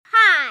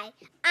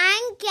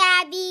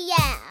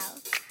Gabrielle.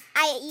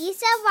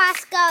 Aisha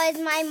Roscoe is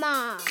my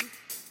mom.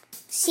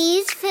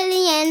 She's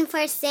filling in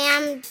for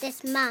Sam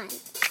this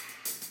month.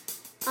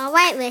 All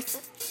right, let's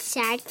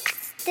start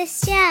the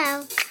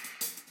show.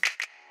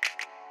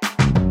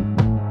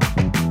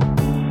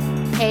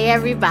 Hey,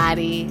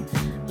 everybody.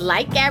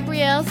 Like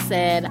Gabrielle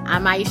said,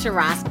 I'm Aisha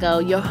Roscoe,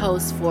 your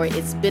host for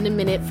It's Been a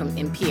Minute from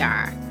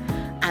NPR.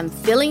 I'm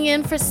filling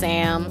in for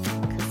Sam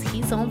because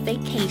he's on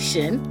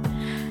vacation.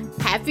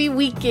 Happy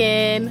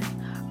weekend.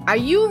 Are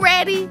you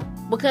ready?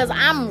 Because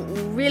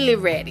I'm really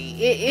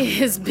ready. It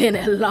has been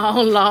a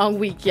long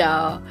week,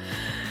 y'all.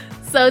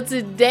 So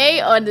today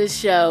on the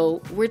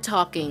show, we're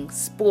talking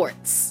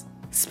sports.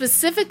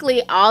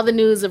 Specifically, all the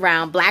news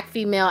around Black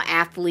female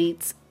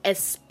athletes,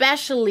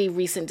 especially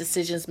recent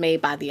decisions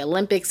made by the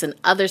Olympics and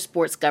other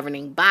sports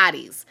governing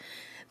bodies.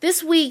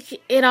 This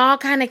week, it all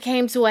kind of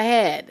came to a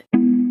head.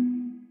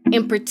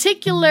 In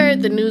particular,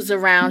 the news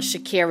around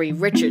Sha'Carri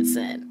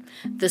Richardson.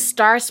 The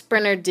star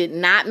sprinter did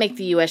not make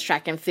the U.S.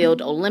 track and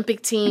field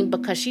Olympic team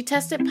because she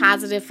tested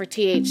positive for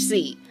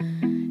THC.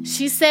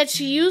 She said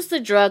she used the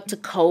drug to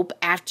cope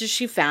after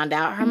she found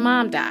out her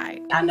mom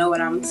died. I know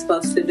what I'm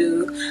supposed to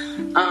do.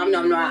 I'm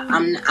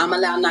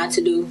allowed not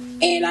to do,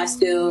 and I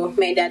still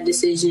made that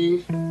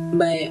decision.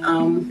 But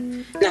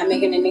not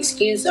making an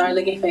excuse or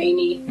looking for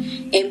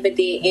any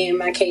empathy in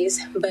my case.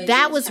 But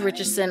that was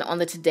Richardson on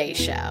the Today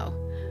Show.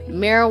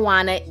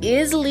 Marijuana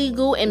is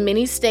legal in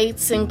many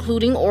states,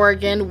 including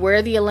Oregon,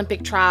 where the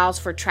Olympic trials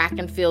for track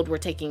and field were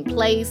taking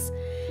place.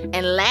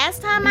 And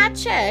last time I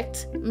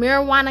checked,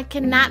 marijuana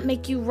cannot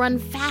make you run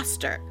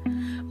faster.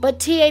 But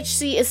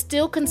THC is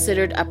still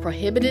considered a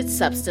prohibited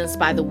substance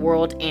by the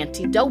World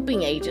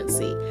Anti-Doping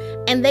Agency,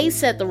 and they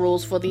set the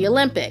rules for the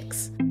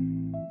Olympics.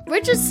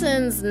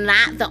 Richardson's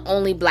not the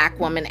only Black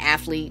woman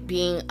athlete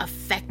being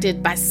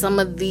affected by some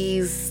of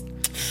these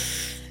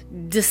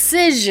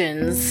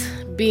decisions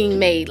being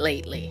made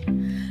lately.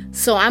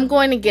 So I'm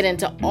going to get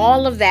into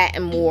all of that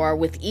and more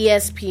with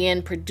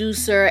ESPN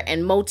producer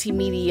and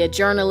multimedia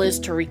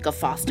journalist Terrika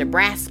Foster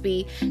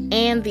Brasby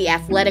and the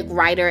athletic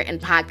writer and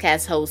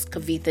podcast host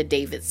Kavitha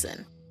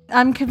Davidson.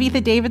 I'm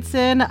Kavitha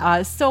Davidson.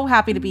 So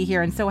happy to be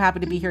here and so happy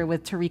to be here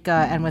with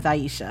Terrika and with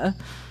Aisha.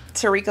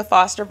 Terrika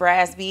Foster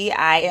Brasby.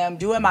 I am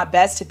doing my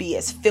best to be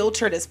as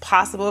filtered as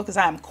possible because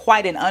I am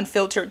quite an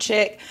unfiltered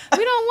chick.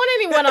 We don't want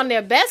anyone on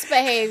their best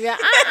behavior.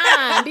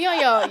 Be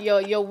on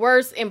your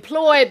worst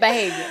employed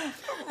behavior.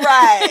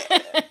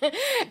 Right.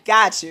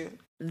 Got you.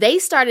 They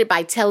started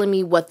by telling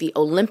me what the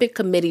Olympic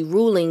Committee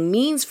ruling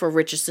means for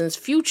Richardson's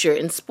future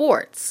in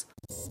sports.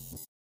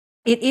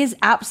 It is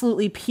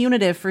absolutely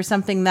punitive for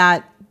something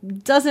that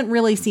doesn't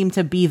really seem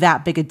to be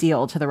that big a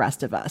deal to the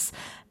rest of us.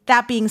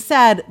 That being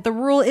said, the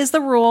rule is the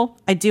rule.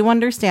 I do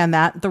understand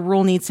that. The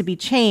rule needs to be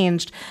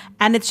changed.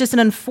 And it's just an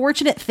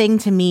unfortunate thing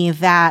to me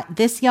that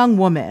this young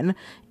woman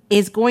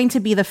is going to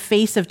be the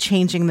face of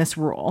changing this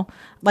rule.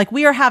 Like,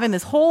 we are having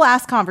this whole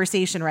ass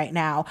conversation right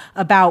now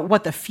about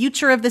what the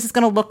future of this is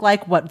going to look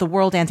like, what the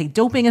World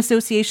Anti-Doping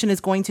Association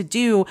is going to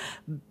do,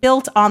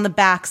 built on the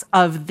backs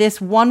of this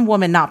one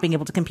woman not being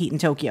able to compete in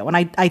Tokyo. And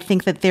I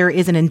think that there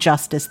is an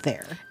injustice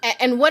there.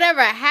 And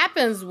whatever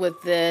happens with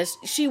this,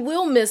 she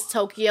will miss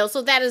Tokyo.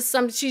 So that is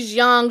she's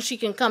young, she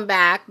can come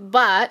back,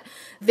 but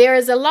there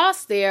is a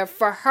loss there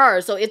for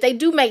her. So if they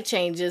do make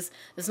changes,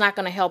 it's not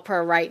going to help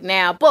her right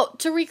now. But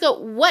Terrika,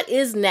 what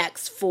is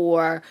next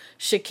for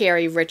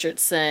Sha'Carri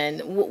Richardson?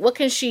 What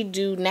can she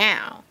do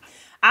now?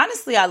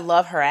 Honestly, I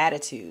love her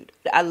attitude.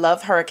 I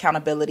love her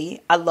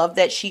accountability. I love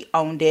that she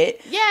owned it.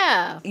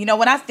 Yeah. You know,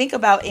 when I think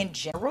about in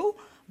general,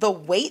 the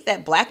weight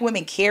that Black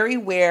women carry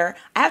where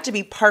I have to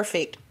be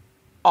perfect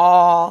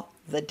all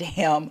the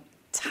damn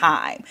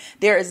time.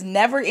 There is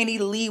never any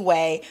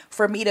leeway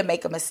for me to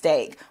make a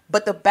mistake,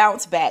 but the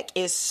bounce back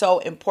is so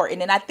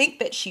important. And I think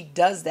that she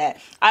does that.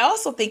 I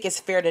also think it's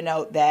fair to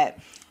note that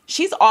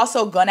she's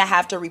also going to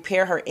have to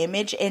repair her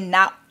image and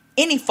not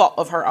any fault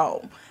of her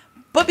own.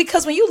 But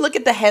because when you look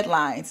at the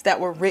headlines that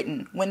were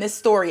written when this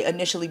story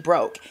initially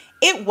broke,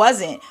 it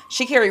wasn't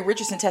Sha'Carri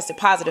Richardson tested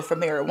positive for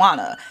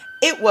marijuana.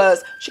 It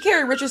was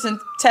Sha'Carri Richardson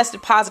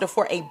tested positive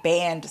for a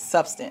banned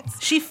substance.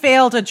 She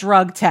failed a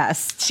drug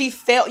test. She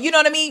failed. You know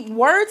what I mean?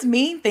 Words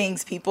mean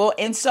things, people.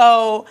 And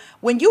so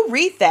when you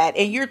read that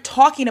and you're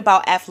talking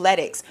about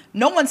athletics,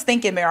 no one's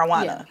thinking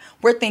marijuana. Yeah.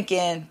 We're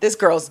thinking this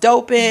girl's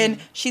doping.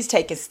 Mm-hmm. She's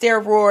taking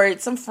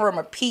steroids, some form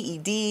of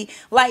PED.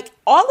 Like,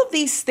 all of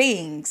these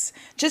things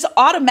just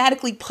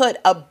automatically put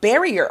a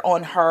barrier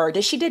on her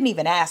that she didn't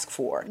even ask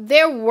for.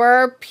 There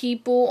were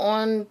people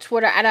on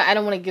Twitter. I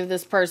don't want to give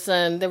this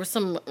person. There was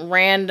some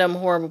random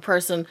horrible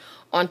person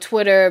on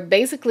Twitter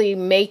basically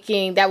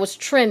that was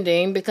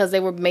trending because they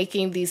were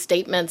making these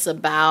statements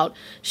about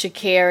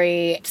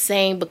Sha'Carri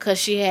saying because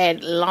she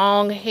had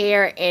long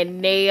hair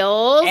and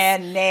nails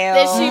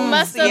that she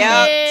must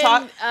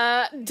have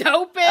been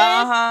doping.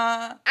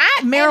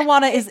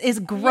 Marijuana is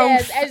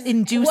growth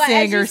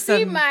inducing or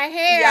something. See my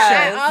hair.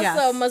 I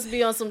also must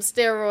be on some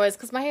steroids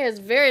because my hair is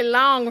very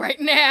long right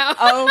now.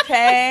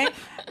 Okay.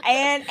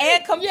 and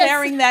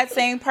comparing that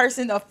same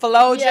person to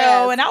FloJo.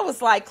 Yes. And I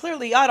was like,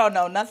 clearly y'all don't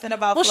know nothing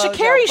about FloJo.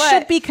 Sha'Carri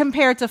should be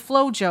compared to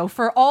FloJo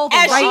for all the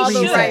right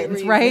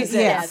reasons, right?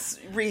 Yes.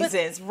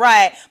 Reasons,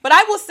 right. But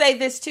I will say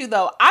this too,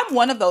 though. I'm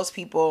one of those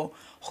people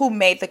who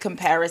made the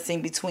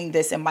comparison between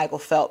this and Michael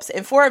Phelps,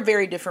 and for a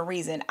very different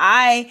reason.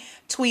 I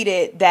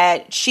tweeted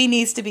that she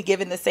needs to be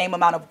given the same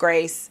amount of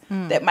grace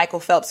that Michael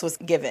Phelps was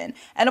given.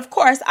 And of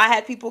course, I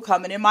had people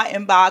coming in my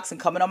inbox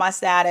and coming on my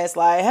status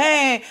like,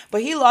 hey,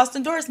 but he lost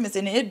endorsements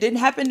and it didn't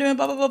happen during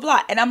blah, blah, blah,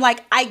 blah. And I'm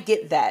like, I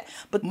get that.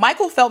 But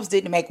Michael Phelps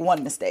didn't make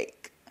one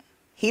mistake.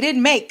 He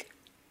didn't make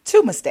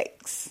two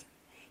mistakes.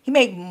 He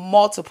made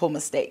multiple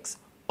mistakes.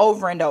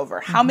 Over and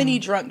over. How many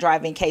drunk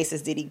driving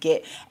cases did he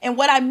get? And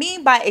what I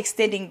mean by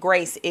extending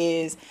grace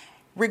is,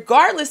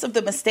 regardless of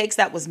the mistakes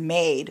that was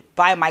made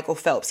by Michael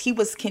Phelps, he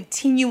was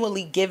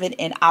continually given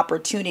an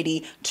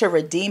opportunity to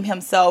redeem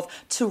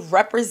himself, to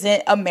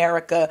represent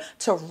America,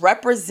 to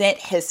represent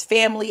his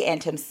family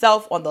and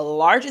himself on the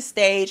largest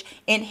stage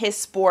in his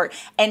sport,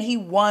 and he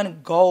won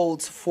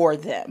golds for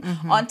them.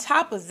 On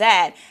top of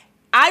that,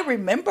 I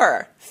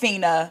remember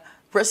FINA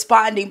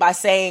responding by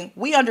saying,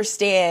 we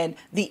understand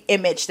the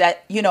image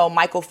that,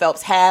 Michael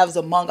Phelps has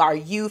among our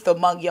youth,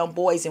 among young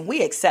boys, and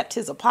we accept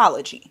his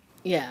apology.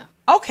 Yeah.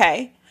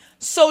 Okay.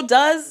 So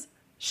does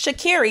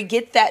Sha'Carri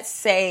get that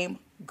same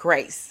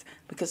grace?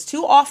 Because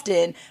too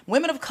often,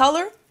 women of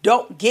color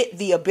don't get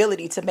the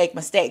ability to make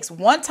mistakes.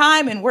 One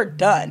time and we're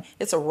done.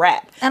 It's a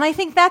wrap. And I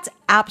think that's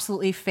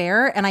absolutely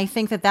fair. And I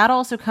think that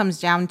also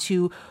comes down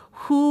to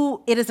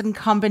who it is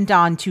incumbent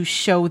on to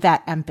show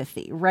that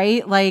empathy,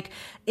 right? Like,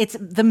 it's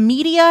the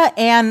media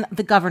and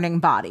the governing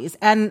bodies.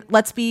 And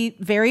let's be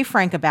very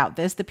frank about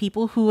this. The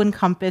people who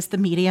encompass the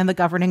media and the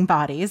governing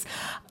bodies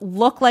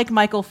look like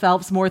Michael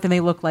Phelps more than they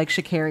look like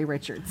Sha'Carri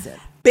Richardson.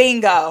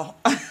 Bingo.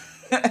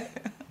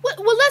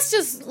 Well,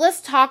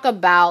 let's talk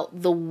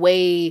about the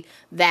way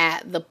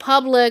that the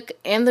public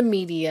and the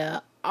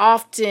media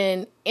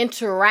often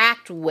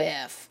interact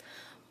with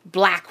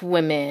Black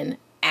women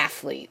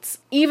athletes.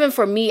 Even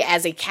for me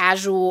as a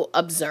casual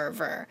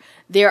observer,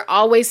 there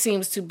always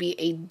seems to be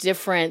a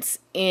difference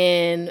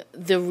in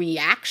the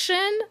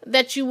reaction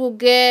that you will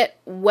get,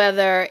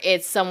 whether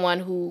it's someone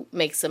who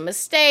makes a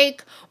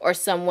mistake or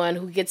someone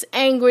who gets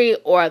angry,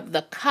 or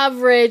the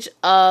coverage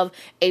of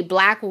a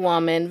Black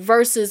woman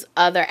versus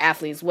other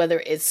athletes,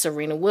 whether it's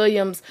Serena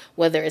Williams,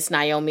 whether it's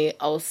Naomi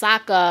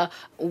Osaka,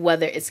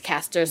 whether it's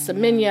Caster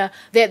Semenya,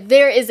 that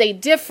there is a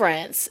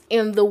difference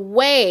in the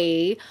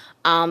way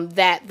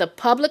that the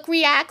public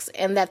reacts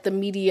and that the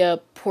media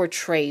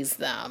portrays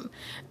them.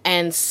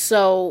 And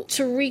so,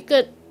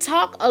 Tarika,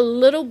 talk a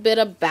little bit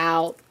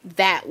about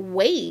that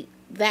weight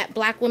that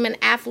Black women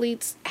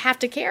athletes have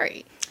to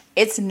carry.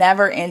 It's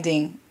never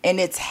ending, and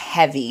it's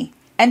heavy,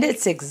 and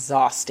it's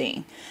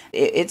exhausting.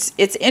 It's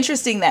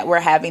interesting that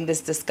we're having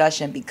this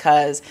discussion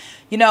because,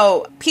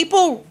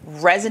 people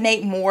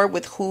resonate more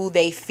with who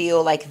they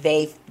feel like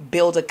they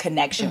build a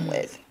connection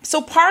with.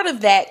 So part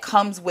of that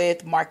comes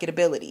with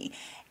marketability.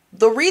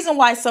 The reason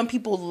why some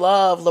people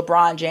love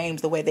LeBron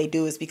James the way they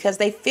do is because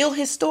they feel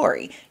his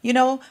story.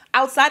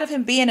 Outside of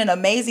him being an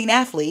amazing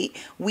athlete,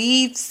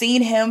 we've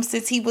seen him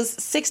since he was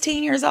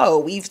 16 years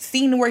old. We've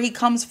seen where he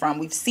comes from.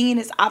 We've seen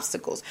his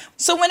obstacles.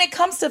 So when it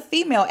comes to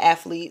female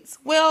athletes,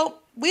 well,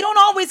 we don't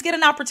always get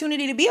an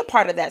opportunity to be a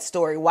part of that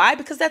story. Why?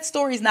 Because that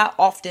story is not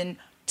often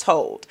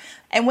told.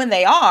 And when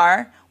they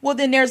are, well,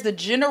 then there's the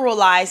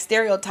generalized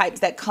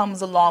stereotypes that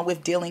comes along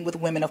with dealing with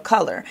women of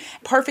color.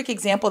 Perfect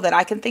example that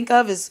I can think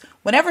of is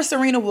whenever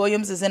Serena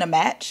Williams is in a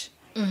match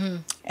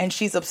and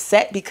she's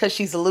upset because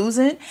she's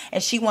losing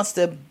and she wants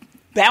to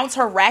bounce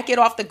her racket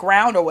off the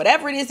ground or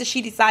whatever it is that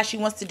she decides she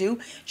wants to do,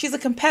 she's a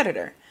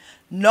competitor.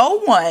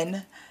 No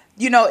one,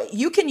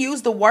 you can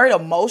use the word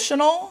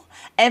emotional,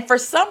 and for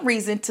some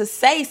reason to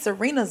say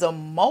Serena's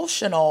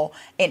emotional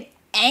and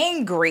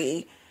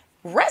angry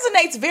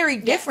resonates very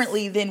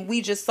differently than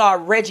we just saw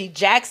Reggie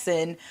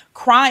Jackson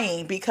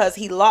crying because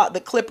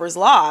the Clippers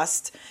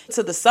lost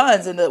to the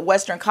Suns in the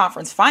Western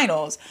Conference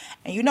Finals.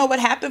 And you know what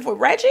happened for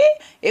Reggie?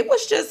 It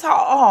was just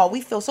we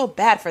feel so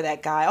bad for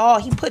that guy. Oh,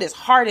 he put his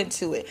heart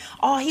into it.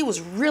 Oh, he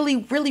was really,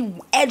 really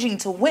edging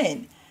to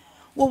win.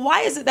 Well,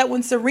 why is it that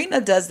when Serena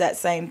does that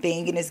same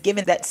thing and is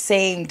given that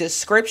same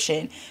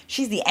description,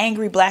 she's the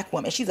angry Black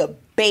woman? She's a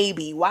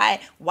baby. Why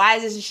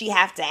doesn't she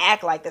have to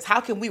act like this?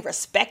 How can we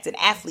respect an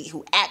athlete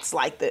who acts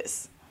like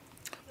this?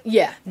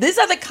 Yeah. These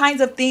are the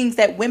kinds of things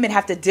that women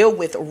have to deal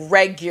with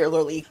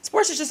regularly.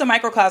 Sports is just a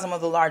microcosm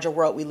of the larger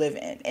world we live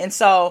in. And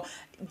so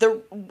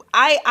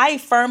I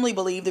firmly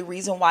believe the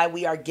reason why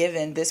we are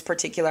given this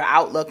particular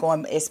outlook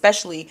on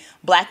especially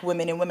Black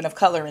women and women of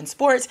color in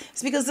sports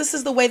is because this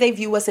is the way they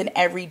view us in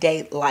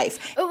everyday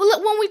life.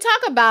 When we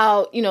talk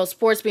about,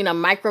 sports being a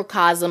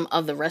microcosm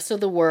of the rest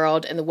of the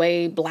world and the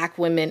way Black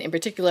women in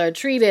particular are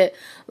treated,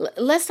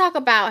 let's talk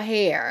about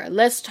hair.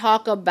 Let's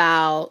talk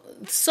about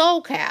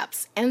soul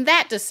caps and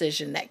that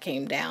decision that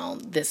came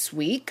down this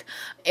week,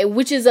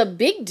 which is a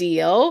big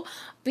deal.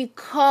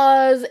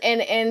 Because,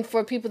 and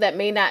for people that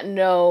may not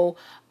know,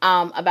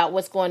 about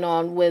what's going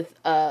on with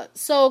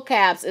soul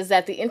caps is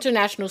that the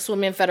International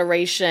Swimming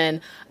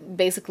Federation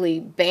basically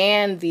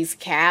banned these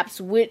caps,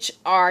 which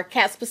are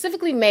caps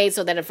specifically made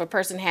so that if a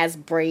person has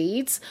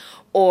braids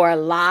or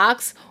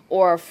locks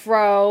or a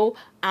fro,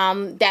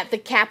 that the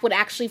cap would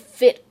actually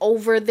fit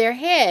over their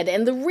head.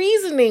 And the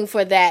reasoning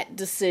for that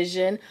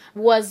decision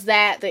was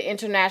that the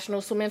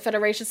International Swimming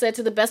Federation said,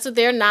 to the best of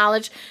their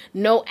knowledge,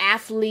 no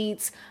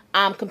athletes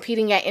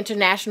competing at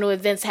international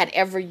events had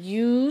ever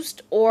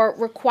used or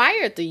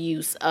required the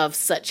use of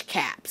such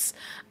caps,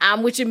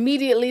 which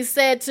immediately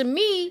said to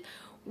me,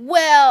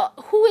 well,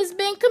 who has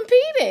been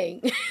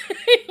competing?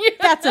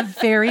 That's a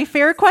very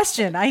fair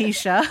question,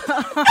 Aisha.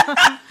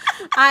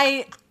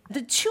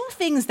 The two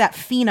things that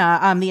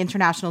FINA, the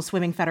International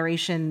Swimming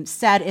Federation,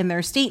 said in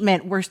their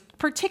statement were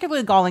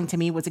particularly galling to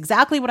me, was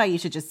exactly what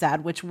Aisha just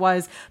said, which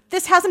was,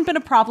 this hasn't been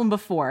a problem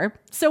before,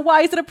 so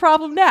why is it a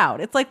problem now?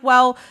 It's like,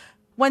 well,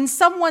 when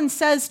someone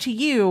says to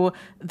you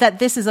that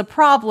this is a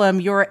problem,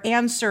 your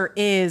answer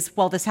is,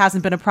 well, this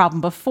hasn't been a problem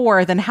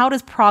before, then how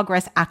does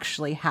progress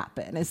actually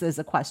happen is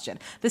a question.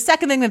 The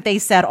second thing that they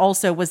said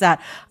also was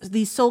that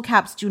these soul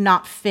caps do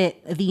not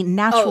fit the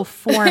natural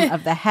form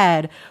of the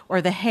head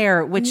or the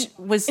hair, which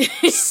was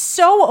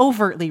so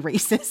overtly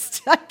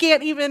racist. I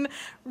can't even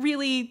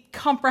really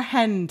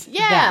comprehend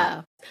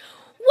that.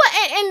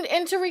 Well,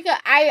 and Tarika,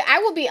 I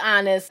will be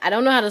honest, I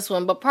don't know how to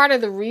swim, but part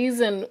of the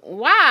reason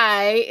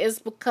why is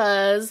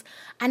because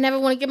I never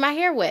want to get my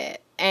hair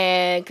wet.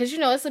 And because,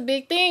 it's a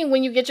big thing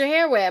when you get your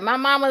hair wet. My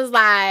mom was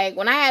like,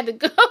 when I had to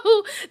go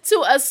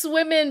to a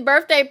swimming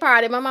birthday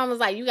party, my mom was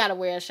like, you got to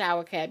wear a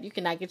shower cap. You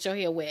cannot get your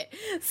hair wet.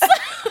 So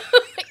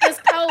it's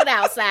cold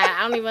outside.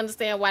 I don't even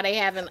understand why they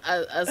having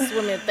a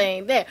swimming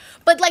thing there.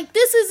 But,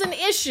 this is an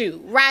issue,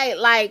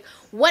 right?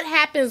 What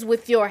happens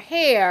with your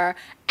hair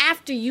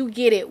after you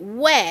get it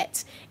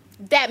wet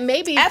that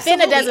maybe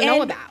FINA doesn't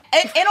know about.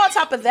 And on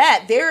top of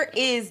that, there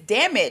is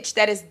damage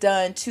that is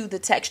done to the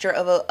texture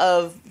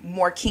of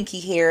more kinky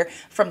hair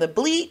from the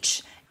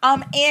bleach.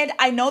 And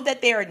I know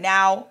that they are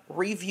now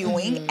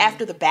reviewing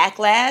after the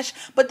backlash.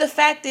 But the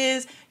fact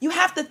is, you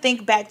have to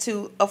think back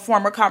to a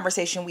former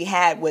conversation we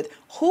had with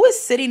who is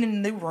sitting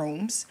in the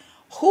rooms,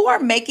 who are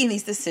making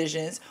these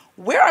decisions,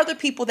 where are the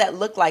people that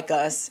look like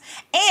us?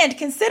 And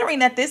considering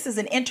that this is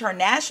an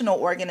international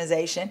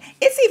organization,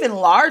 it's even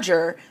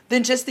larger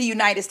than just the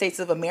United States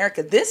of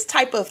America. This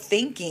type of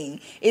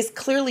thinking is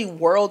clearly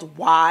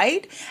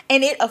worldwide,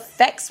 and it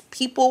affects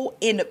people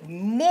in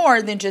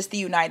more than just the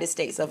United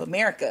States of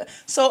America.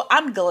 So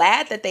I'm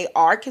glad that they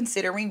are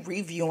considering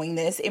reviewing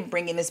this and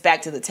bringing this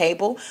back to the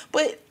table.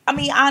 But,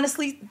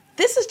 honestly,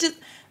 this is just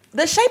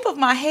the shape of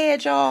my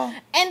head, y'all.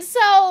 And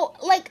so,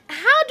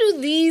 how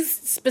do these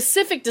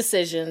specific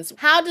decisions,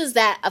 how does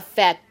that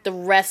affect the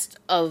rest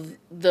of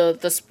the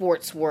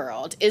sports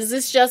world? Is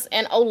this just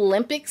an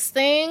Olympics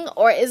thing,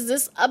 or is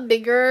this a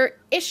bigger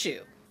issue?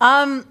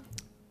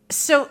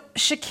 So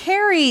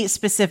Sha'Carri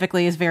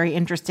specifically is very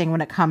interesting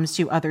when it comes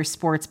to other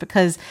sports,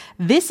 because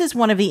this is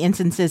one of the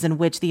instances in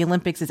which the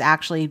Olympics is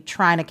actually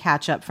trying to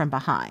catch up from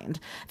behind.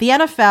 The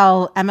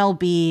NFL,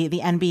 MLB, the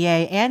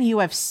NBA, and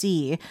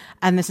UFC,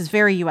 and this is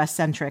very US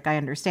centric, I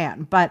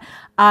understand, but,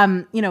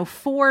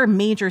 4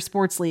 major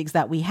sports leagues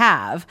that we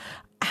have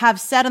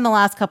said in the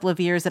last couple of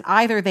years that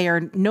either they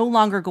are no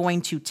longer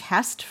going to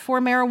test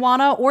for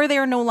marijuana or they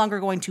are no longer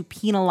going to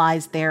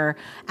penalize their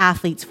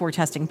athletes for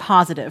testing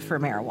positive for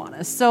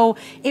marijuana. So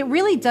it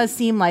really does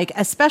seem like,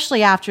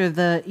 especially after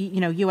the,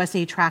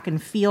 USA Track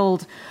and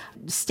Field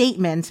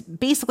statement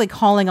basically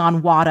calling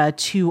on WADA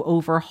to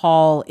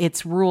overhaul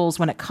its rules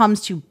when it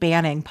comes to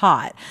banning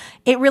pot,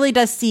 it really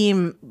does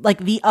seem like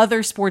the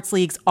other sports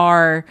leagues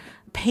are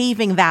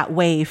paving that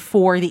way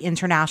for the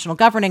international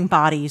governing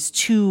bodies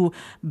to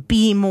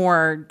be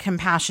more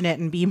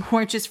compassionate and be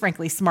more just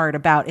frankly smart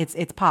about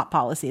its pot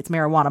policy, its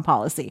marijuana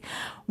policy.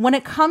 When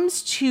it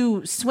comes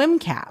to swim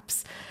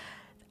caps,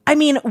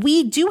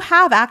 we do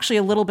have actually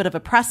a little bit of a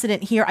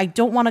precedent here. I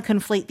don't want to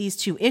conflate these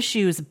two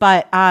issues,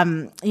 but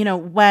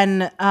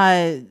when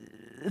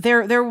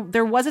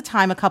there was a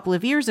time a couple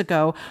of years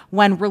ago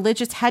when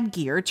religious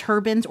headgear,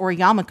 turbans or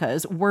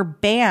yarmulkes, were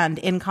banned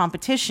in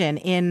competition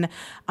in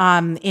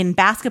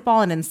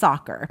basketball and in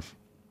soccer.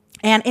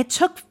 And it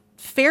took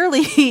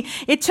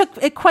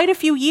quite a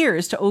few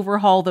years to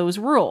overhaul those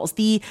rules.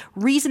 The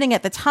reasoning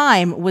at the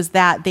time was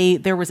that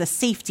there was a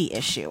safety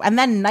issue. And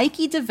then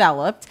Nike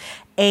developed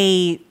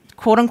a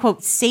quote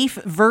unquote safe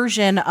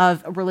version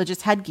of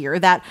religious headgear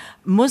that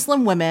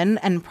Muslim women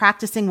and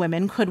practicing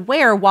women could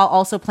wear while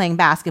also playing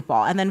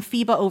basketball. And then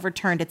FIBA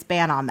overturned its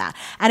ban on that.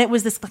 And it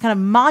was this kind of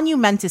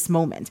monumentous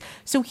moment.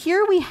 So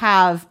here we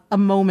have a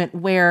moment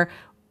where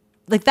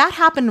that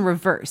happened in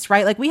reverse,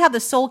 right? We had the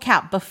soul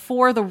cap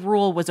before the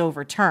rule was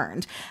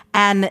overturned.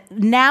 And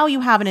now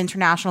you have an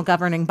international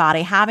governing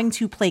body having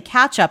to play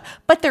catch up,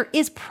 but there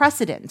is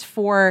precedent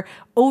for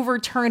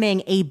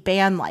overturning a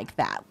ban like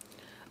that.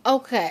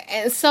 Okay,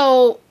 and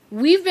so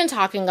we've been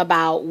talking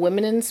about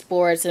women in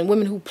sports and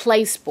women who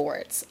play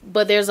sports,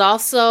 but there's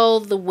also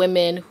the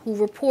women who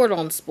report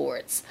on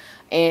sports.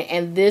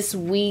 And this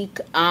week,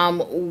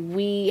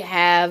 we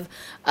have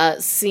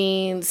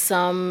seen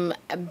some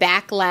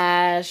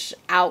backlash,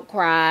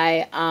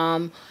 outcry,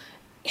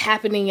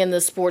 happening in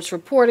the sports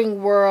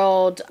reporting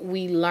world.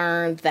 We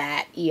learned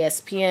that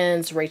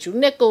ESPN's Rachel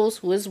Nichols,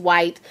 who is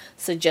white,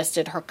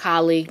 suggested her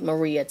colleague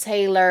Maria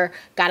Taylor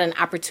got an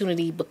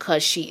opportunity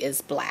because she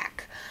is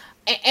black.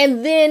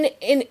 And then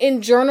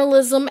in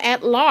journalism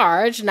at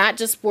large, not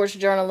just sports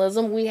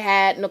journalism, we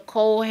had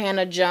Nicole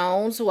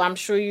Hannah-Jones, who I'm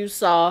sure you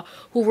saw,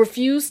 who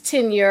refused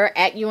tenure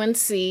at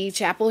UNC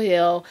Chapel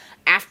Hill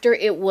after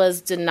it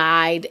was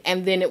denied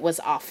and then it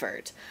was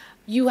offered.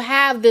 You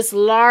have this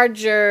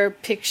larger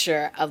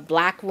picture of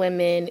black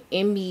women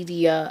in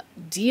media,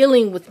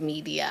 dealing with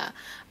media.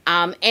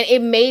 And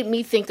it made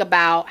me think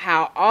about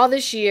how all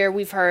this year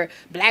we've heard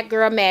Black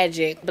Girl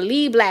Magic,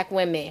 Believe Black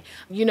Women,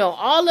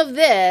 all of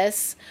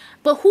this.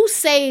 But who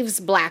saves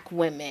black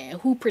women?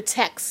 Who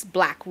protects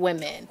black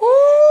women?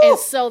 Ooh. And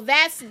so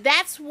that's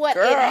what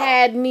it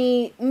had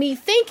me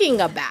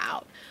thinking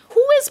about.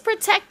 Who is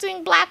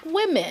protecting black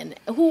women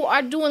who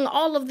are doing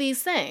all of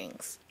these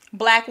things?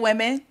 Black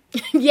women.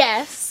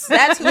 Yes.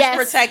 That's who's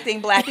protecting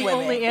black women.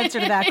 The only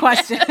answer to that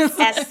question.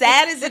 As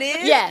sad as it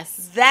is,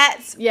 yes,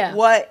 that's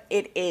what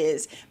it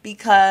is.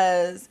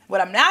 Because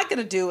what I'm not going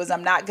to do is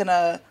I'm not going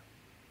to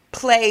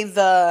play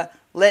the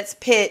let's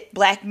pit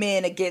black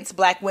men against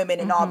black women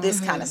and all this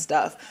kind of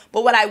stuff.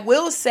 But what I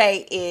will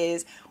say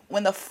is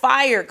when the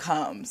fire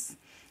comes,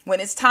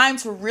 when it's time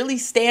to really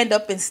stand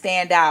up and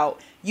stand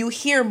out, you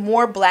hear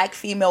more black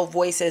female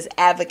voices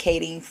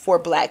advocating for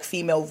black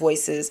female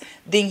voices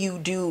than you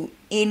do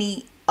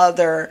any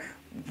other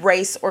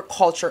race or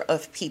culture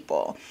of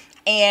people.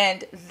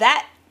 And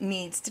that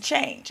needs to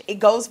change. It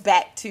goes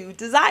back to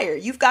desire.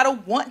 You've got to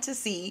want to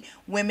see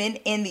women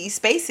in these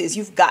spaces.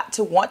 You've got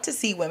to want to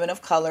see women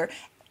of color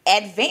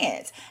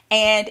advance.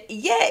 And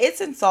yeah,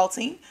 it's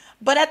insulting.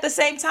 But at the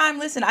same time,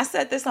 listen, I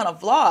said this on a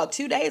vlog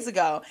 2 days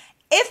ago.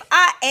 If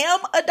I am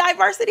a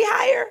diversity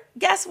hire,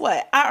 guess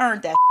what? I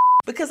earned that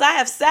because I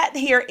have sat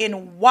here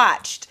and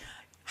watched.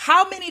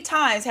 How many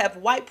times have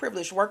white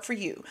privilege worked for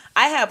you?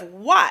 I have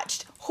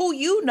watched who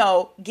you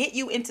know get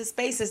you into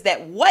spaces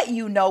that what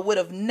you know would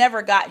have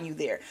never gotten you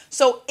there.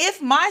 So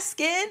if my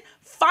skin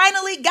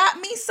finally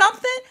got me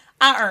something,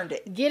 I earned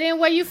it. Get in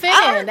where you fit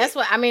in. That's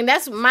what I mean.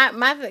 That's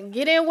my thing.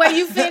 Get in where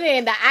you fit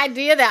in. The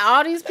idea that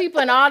all these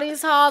people in all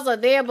these halls are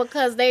there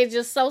because they're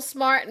just so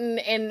smart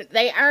and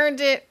they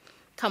earned it.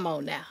 Come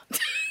on now.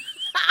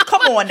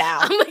 Come on now.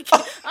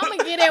 I'm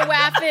gonna get in where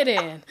I fit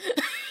in.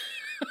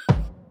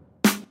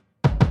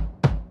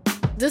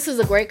 This is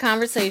a great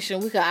conversation.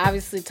 We could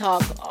obviously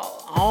talk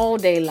all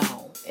day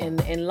long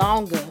and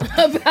longer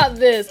about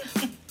this.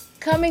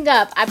 Coming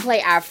up, I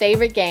play our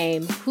favorite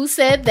game, Who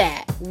Said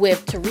That,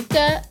 with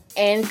Tarika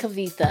and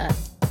Kavitha.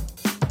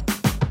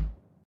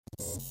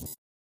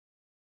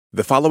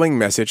 The following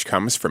message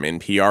comes from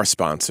NPR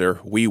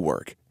sponsor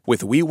WeWork.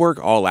 With WeWork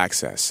All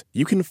Access,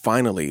 you can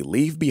finally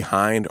leave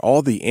behind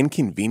all the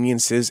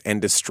inconveniences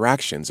and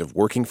distractions of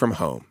working from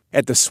home.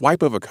 At the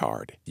swipe of a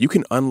card, you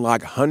can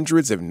unlock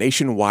hundreds of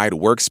nationwide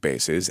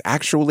workspaces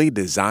actually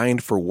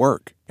designed for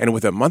work. And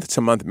with a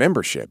month-to-month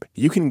membership,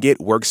 you can get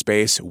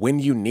workspace when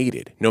you need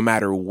it, no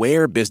matter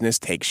where business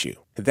takes you.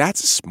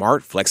 That's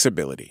smart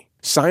flexibility.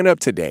 Sign up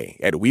today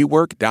at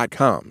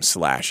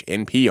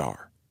WeWork.com/NPR.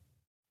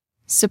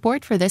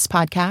 Support for this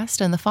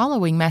podcast and the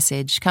following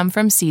message come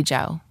from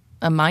Cijo.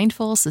 A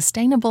mindful,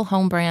 sustainable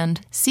home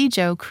brand,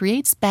 Cijo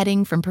creates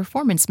bedding from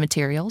performance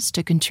materials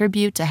to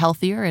contribute to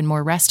healthier and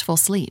more restful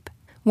sleep.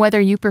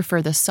 Whether you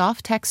prefer the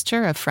soft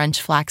texture of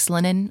French flax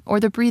linen or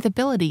the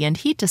breathability and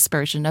heat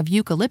dispersion of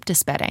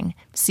eucalyptus bedding,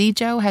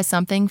 Cijo has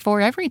something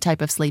for every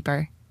type of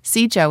sleeper.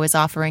 Cijo is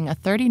offering a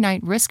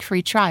 30-night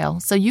risk-free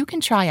trial so you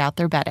can try out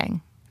their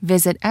bedding.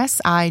 Visit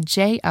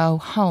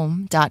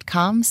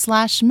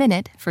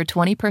sijohome.com/minute for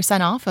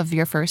 20% off of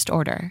your first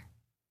order.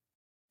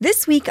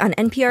 This week on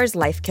NPR's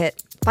Life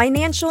Kit,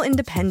 financial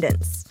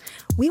independence.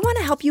 We want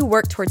to help you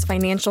work towards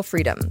financial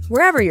freedom,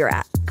 wherever you're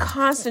at.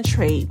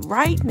 Concentrate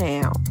right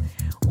now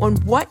on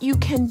what you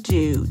can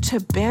do to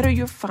better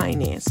your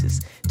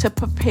finances, to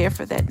prepare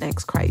for that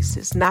next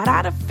crisis, not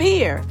out of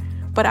fear,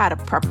 but out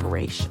of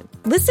preparation.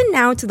 Listen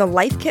now to the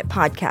Life Kit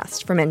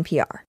podcast from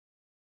NPR.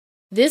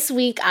 This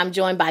week, I'm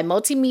joined by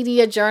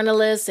multimedia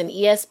journalist and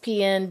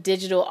ESPN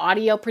digital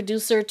audio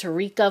producer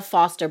Tarika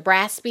Foster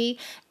Brasby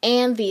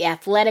and the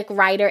athletic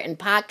writer and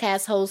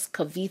podcast host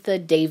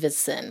Kavitha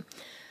Davidson.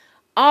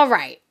 All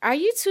right, are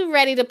you two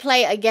ready to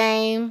play a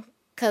game?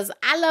 Because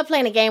I love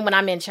playing a game when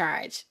I'm in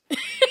charge.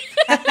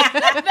 That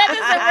doesn't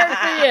work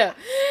for you.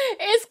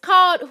 It's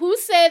called Who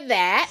Said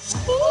That?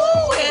 Who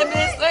am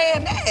I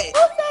saying that?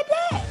 Who said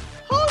that?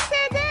 Who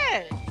said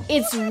that?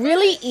 It's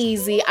really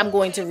easy. I'm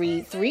going to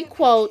read 3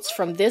 quotes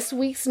from this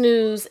week's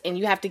news, and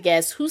you have to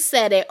guess who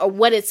said it or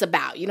what it's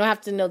about. You don't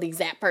have to know the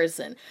exact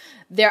person.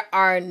 There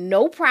are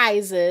no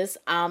prizes,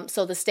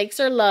 so the stakes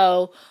are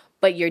low,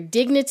 but your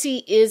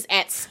dignity is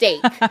at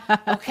stake.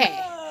 Okay,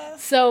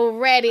 so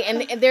ready.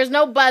 And there's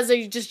no buzzer.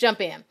 You just jump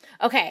in.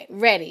 Okay,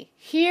 ready.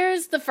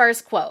 Here's the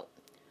first quote.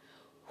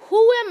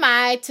 who am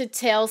I to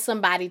tell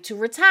somebody to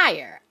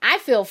retire? I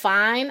feel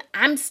fine.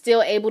 I'm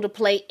still able to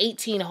play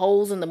 18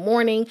 holes in the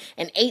morning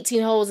and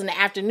 18 holes in the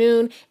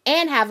afternoon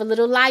and have a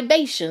little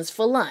libations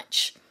for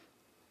lunch.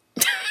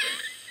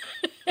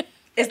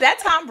 Is that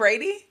Tom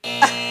Brady?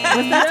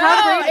 Was that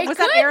Tom Brady? Was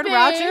that Aaron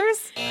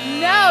Rodgers?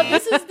 No,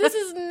 this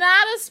is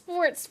not a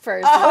sports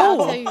person.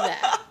 I'll tell you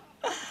that.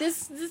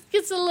 This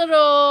gets a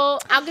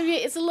little. I'll give you.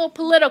 It's a little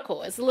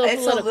political. It's a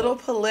little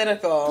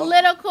political.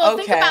 Okay.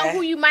 Think about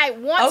who you might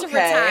want to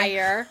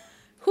retire.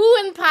 Who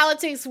in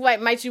politics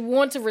might you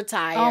want to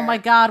retire? Oh my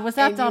God, was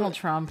that Donald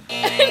Trump? No,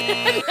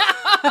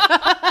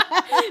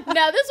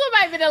 this one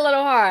might be a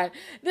little hard.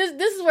 This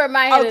is where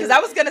my head is. Because I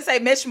was gonna say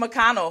Mitch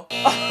McConnell,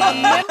 a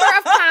member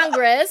of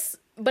Congress,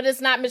 but it's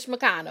not Mitch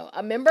McConnell.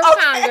 A member of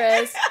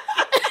Congress,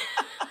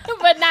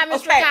 but not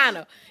Mitch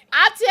McConnell.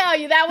 I'll tell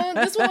you,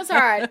 this one was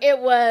hard. It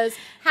was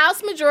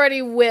House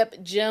Majority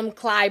Whip Jim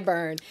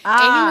Clyburn.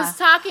 And he was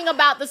talking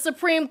about the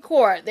Supreme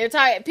Court.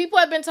 People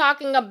have been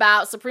talking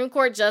about Supreme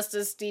Court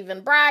Justice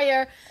Stephen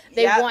Breyer.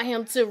 They want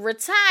him to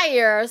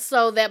retire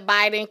so that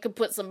Biden could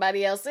put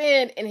somebody else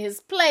in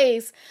his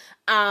place.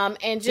 And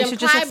Jim Clyburn. You should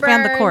just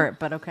expand the court,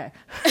 but okay.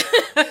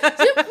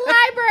 Jim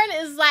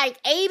Clyburn is like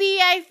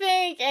 80, I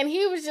think, and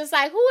he was just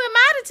like, "Who am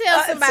I to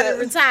tell somebody to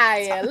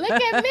retire? Look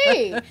at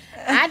me.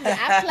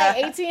 I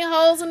play 18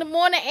 holes in the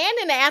morning and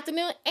in the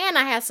afternoon, and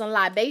I have some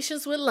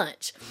libations with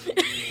lunch."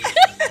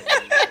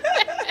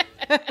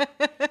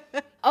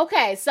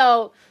 Okay,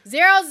 so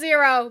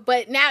 0-0,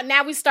 but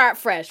now we start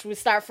fresh.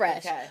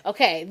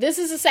 Okay, this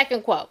is the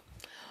second quote.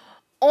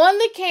 On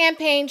the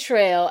campaign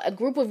trail, a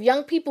group of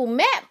young people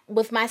met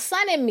with my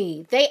son and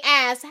me. They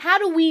asked, "How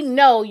do we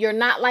know you're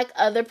not like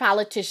other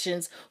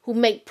politicians who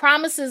make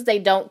promises they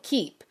don't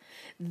keep?"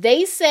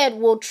 They said,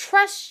 "We'll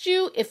trust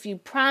you if you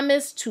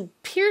promise to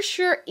pierce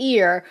your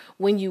ear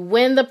when you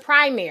win the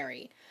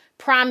primary.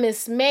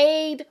 Promise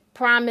made,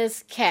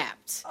 promise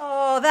kept."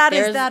 Oh, that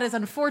is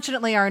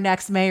unfortunately our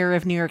next mayor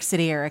of New York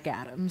City, Eric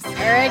Adams.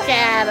 Eric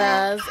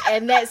Adams.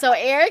 So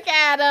Eric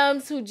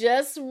Adams, who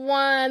just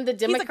won the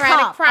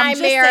Democratic primary. I'm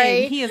just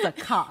saying, he is a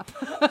cop.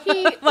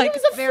 He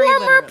was a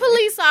former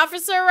police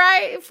officer,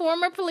 right?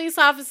 Former police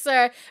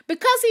officer.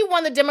 Because he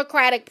won the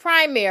Democratic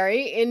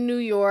primary in New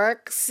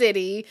York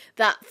City,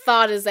 the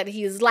thought is that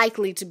he is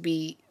likely to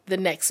be the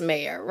next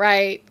mayor,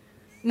 right?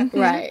 Mm-hmm.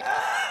 Right.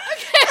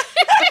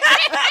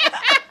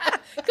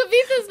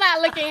 Kavitha's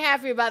not looking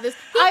happy about this.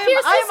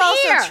 I'm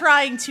also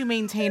trying to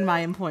maintain my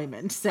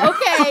employment. So.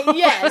 Okay,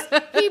 yes.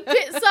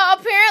 So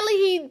apparently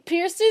he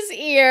pierced his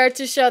ear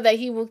to show that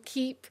he will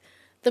keep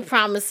the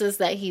promises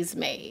that he's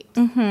made.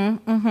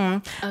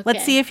 Okay.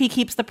 Let's see if he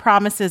keeps the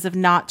promises of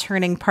not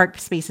turning park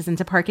spaces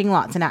into parking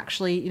lots and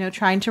actually,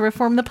 trying to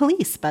reform the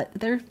police. But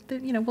they're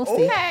we'll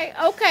see. Okay.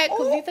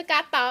 Kavitha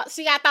got thoughts.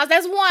 She got thoughts.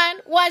 That's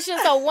one.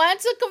 So one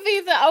to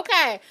Kavitha.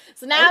 Okay.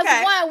 So now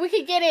it's one. We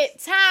could get it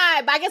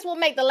tied. But I guess we'll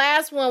make the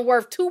last one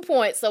worth 2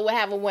 points, so we'll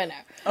have a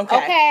winner.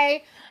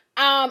 Okay.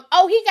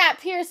 He got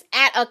pierced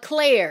at a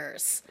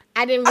Claire's.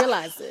 I didn't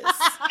realize this. He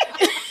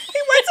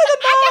went to the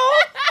mall.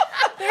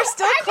 There's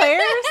still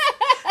Claire's?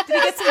 Did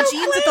he get some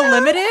jeans at the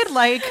Limited?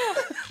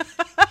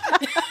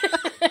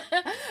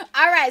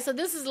 All right, so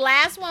this is the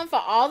last one for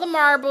all the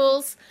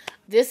marbles.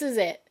 This is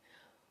it.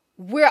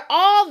 We're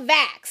all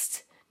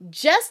vaxxed.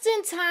 Just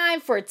in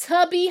time for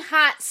tubby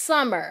hot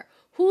summer.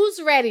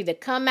 Who's ready to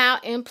come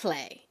out and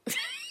play?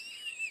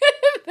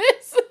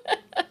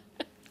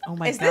 Oh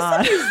my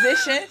God. Is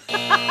this a musician?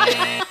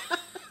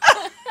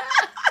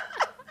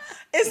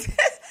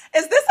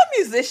 Is this a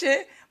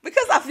musician?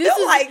 Because I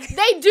feel like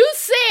they do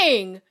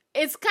sing.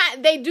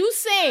 They do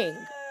sing,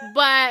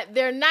 but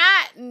they're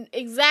not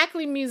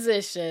exactly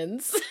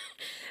musicians.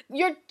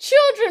 Your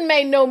children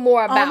may know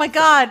more about. Oh my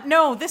God,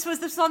 no! This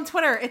was on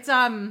Twitter. It's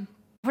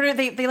what are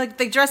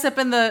they dress up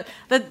in the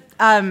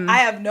I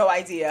have no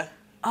idea.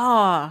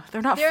 Oh,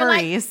 they're not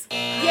furries.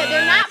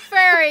 They're not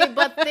furry,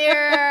 but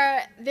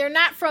they're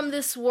not from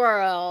this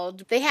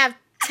world. They have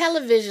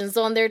televisions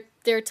on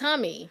their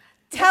tummy.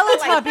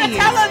 Teletubbies.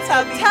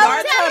 Teletubbies.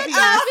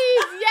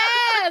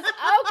 Yes.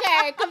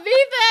 Okay.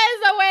 Kavitha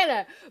is a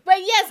winner. But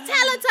yes,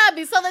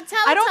 Teletubbies. So the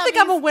Teletubbies. I don't think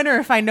I'm a winner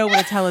if I know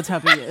what a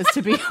Teletubby is,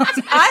 to be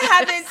honest. I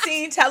haven't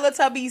seen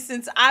Teletubbies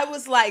since I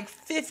was like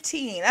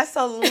 15. That's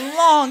a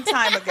long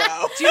time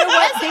ago. Do you know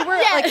what? They were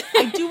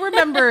I do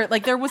remember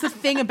there was a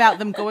thing about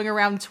them going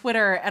around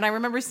Twitter, and I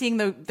remember seeing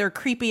their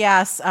creepy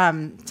ass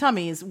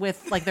tummies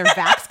with their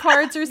Vax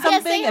cards or something.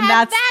 Yes, they and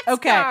have that's Vax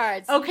okay.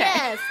 Cards. Okay.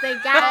 Yes, they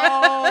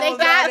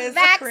got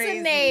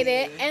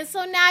vaccinated, and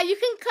so now you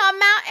can come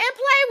out and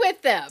play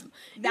with them.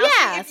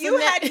 Now, if you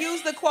had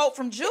used the quote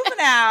from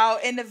Juvenile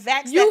in the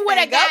Vax You would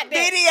have got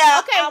video.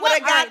 that. I would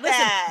have got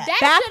that.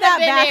 Back should have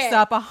been that Vax there.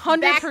 up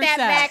 100%. Back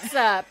that Vax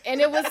up. And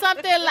it was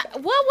something like,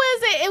 what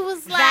was it? It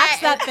was like.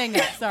 Vax that thing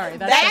up. Sorry.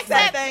 Vax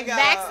that thing up.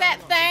 Vax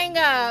that thing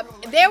up.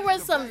 There were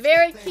some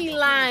very key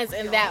lines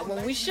in that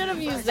one. We should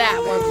have used that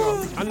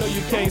one. I know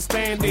you can't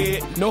stand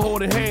it. No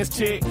holding hands,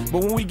 chick.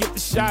 But when we get the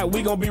shot,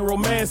 we gonna be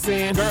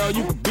romancing. Girl,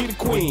 you could be the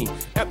queen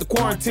after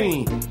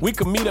quarantine. We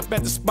could meet up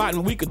at the spot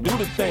and we could do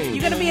the thing.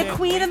 You're going to be a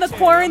queen in the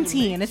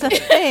quarantine. It's a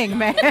thing,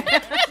 man. Juvenile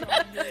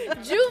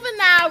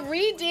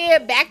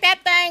redid Back That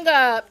Thing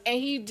Up, and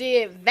he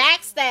did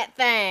Vax That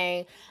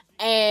Thing,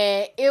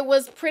 and it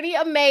was pretty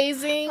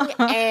amazing.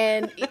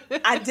 And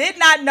I did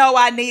not know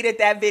I needed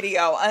that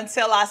video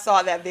until I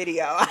saw that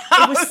video.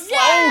 It was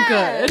so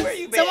good. Where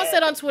you been? someone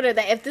said on Twitter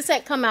that if this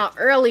had come out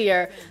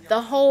earlier,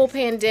 the whole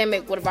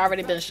pandemic would have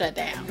already been shut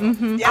down.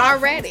 Mm-hmm. Yeah.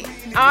 Already.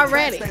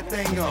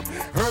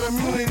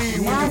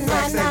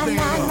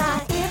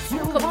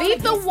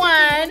 Kavitha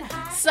won,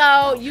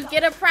 so you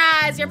get a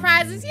prize. Your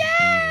prize is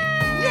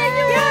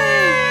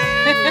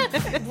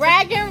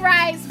bragging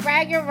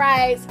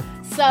rights.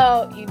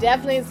 So you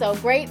definitely,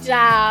 great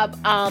job.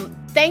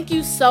 Thank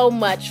you so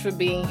much for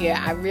being here.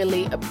 I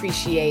really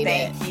appreciate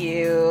it. Thank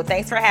you.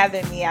 Thanks for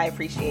having me. I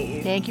appreciate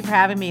you. Thank you for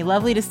having me.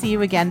 Lovely to see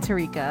you again,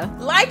 Tarika.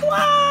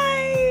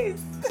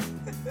 Likewise.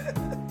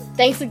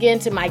 Thanks again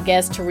to my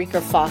guests,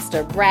 Tarika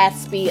Foster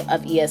Bradsby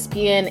of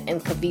ESPN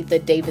and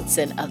Kavitha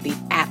Davidson of The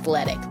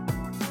Athletic.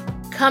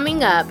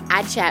 Coming up,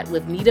 I chat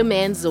with Nita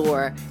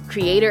Manzoor,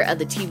 creator of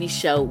the TV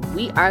show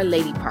We Are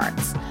Lady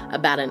Parts,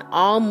 about an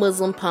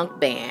all-Muslim punk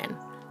band.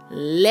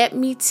 Let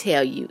me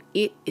tell you,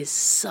 it is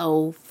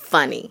so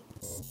funny.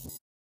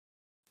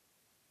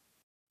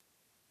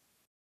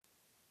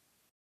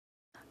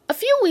 A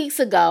few weeks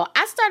ago,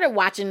 I started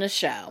watching a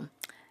show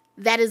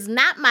that is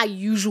not my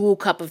usual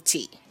cup of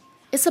tea.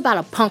 It's about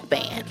a punk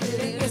band.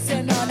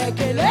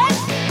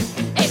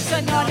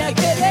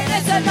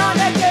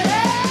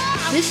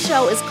 This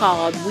show is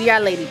called We Are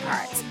Lady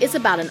Parts. It's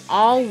about an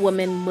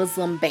all-woman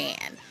Muslim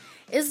band.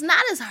 It's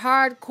not as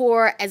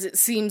hardcore as it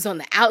seems on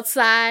the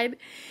outside.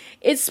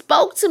 It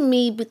spoke to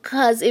me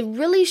because it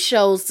really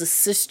shows the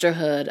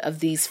sisterhood of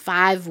these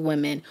 5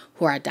 women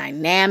who are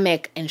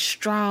dynamic and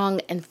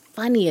strong and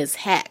funny as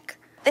heck.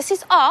 This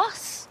is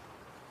us,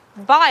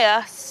 by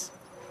us,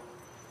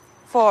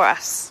 for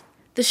us.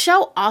 The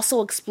show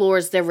also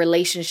explores their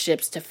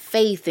relationships to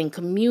faith and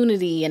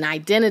community and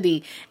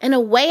identity in a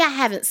way I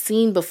haven't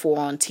seen before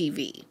on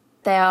TV.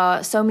 There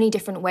are so many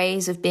different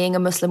ways of being a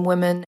Muslim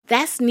woman.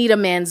 That's Nita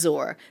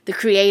Manzoor, the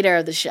creator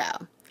of the show.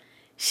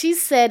 She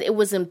said it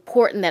was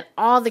important that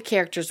all the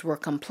characters were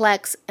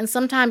complex and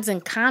sometimes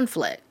in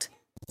conflict.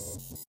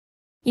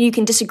 You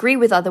can disagree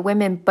with other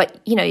women,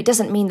 but, it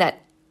doesn't mean that,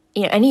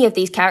 any of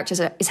these characters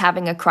is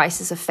having a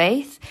crisis of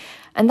faith.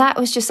 And that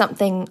was just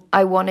something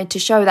I wanted to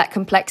show, that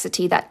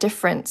complexity, that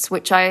difference,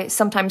 which I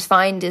sometimes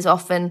find is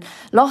often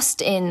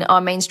lost in our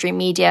mainstream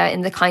media,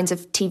 in the kinds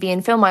of TV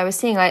and film I was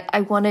seeing.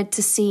 I wanted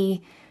to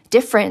see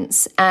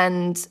difference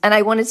and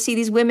I wanted to see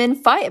these women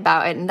fight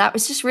about it. And that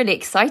was just really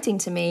exciting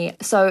to me.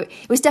 So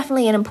it was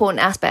definitely an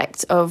important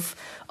aspect of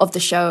the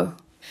show.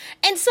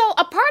 And so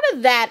a part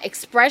of that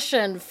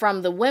expression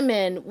from the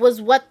women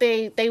was what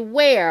they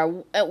wear.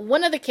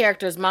 One of the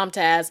characters,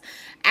 Momtaz,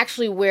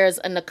 actually wears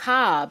a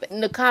niqab.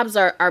 Niqabs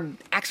are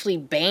actually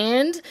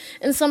banned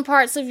in some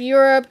parts of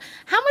Europe.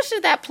 How much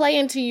did that play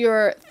into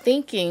your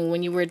thinking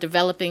when you were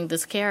developing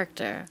this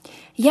character?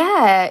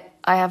 Yeah,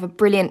 I have a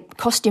brilliant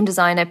costume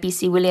designer,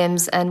 BC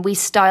Williams, and we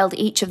styled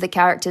each of the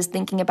characters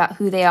thinking about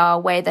who they are,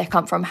 where they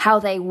come from, how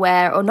they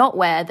wear or not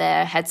wear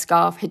their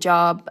headscarf,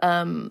 hijab,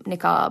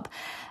 niqab.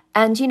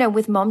 And,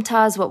 with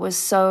Momtaz, what was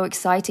so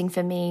exciting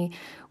for me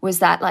was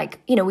that,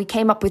 we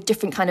came up with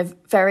different kind of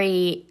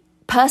very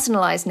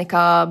personalized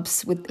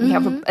niqabs. We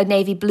have a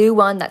navy blue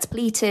one that's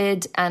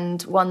pleated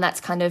and one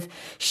that's kind of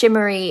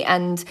shimmery.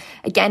 And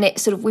again,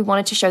 we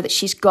wanted to show that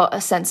she's got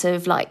a sense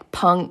of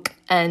punk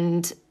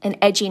and an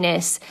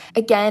edginess.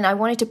 Again, I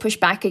wanted to push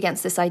back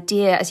against this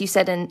idea, as you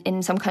said,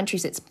 in some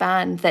countries it's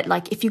banned, that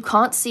if you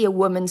can't see a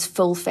woman's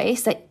full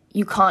face, that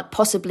you can't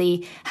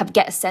possibly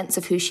get a sense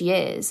of who she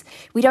is.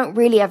 We don't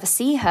really ever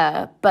see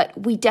her, but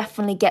we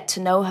definitely get to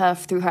know her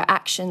through her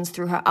actions,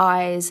 through her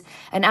eyes.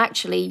 And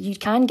actually, you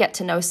can get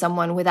to know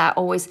someone without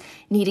always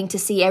needing to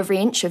see every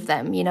inch of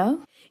them,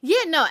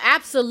 Yeah, no,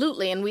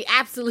 absolutely. And we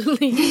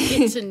absolutely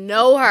get to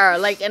know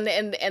her.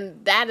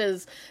 And that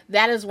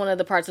is one of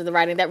the parts of the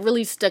writing that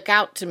really stuck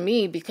out to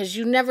me, because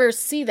you never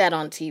see that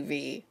on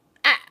TV.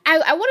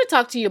 I want to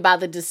talk to you about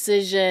the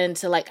decision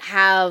to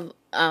have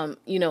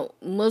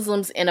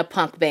Muslims in a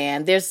punk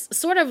band. There's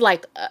sort of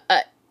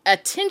a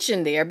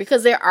tension there,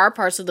 because there are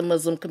parts of the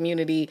Muslim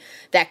community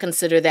that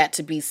consider that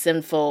to be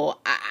sinful.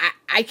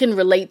 I can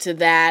relate to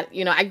that.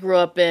 I grew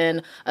up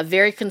in a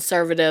very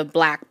conservative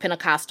Black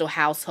Pentecostal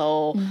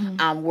household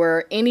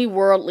where any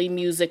worldly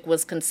music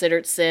was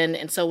considered sin,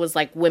 and so was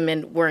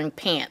women wearing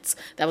pants.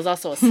 That was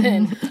also a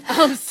sin.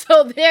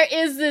 So there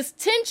is this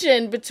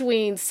tension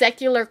between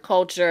secular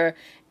culture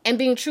and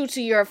being true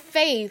to your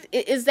faith.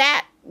 Is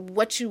that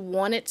what you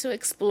wanted to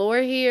explore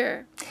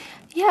here?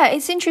 Yeah,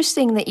 it's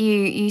interesting that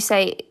you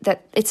say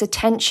that it's a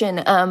tension,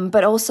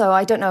 but also,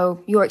 I don't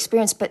know your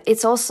experience, but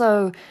it's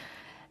also,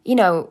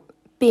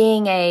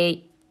 being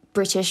a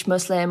British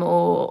Muslim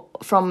or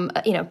from,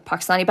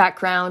 Pakistani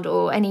background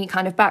or any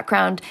kind of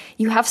background,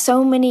 you have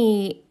so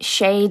many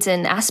shades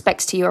and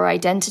aspects to your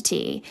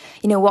identity.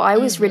 What I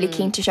was really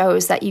keen to show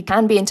is that you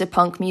can be into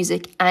punk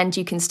music and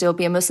you can still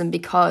be a Muslim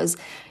because,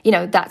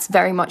 that's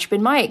very much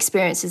been my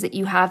experience, is that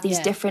you have these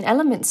different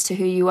elements to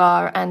who you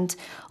are. And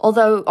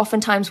although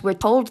oftentimes we're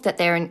told that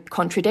they're in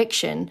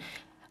contradiction,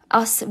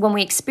 us, when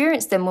we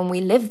experience them, when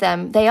we live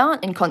them, they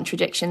aren't in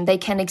contradiction. They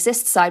can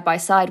exist side by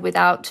side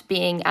without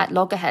being at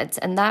loggerheads.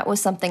 And that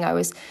was something I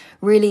was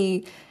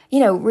really,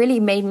 really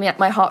made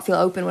my heart feel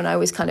open when I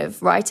was kind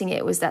of writing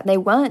it, was that they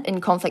weren't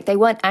in conflict. They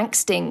weren't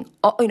angsting,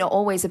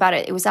 always about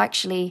it. It was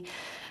actually,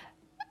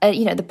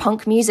 the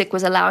punk music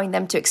was allowing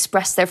them to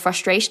express their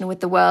frustration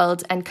with the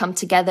world and come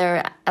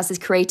together as this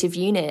creative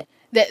unit.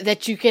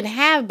 That you can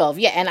have both.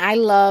 Yeah, and I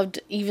loved,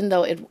 even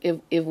though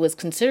it was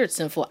considered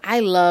sinful, I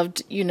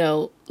loved,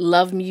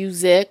 love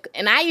music.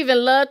 And I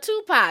even loved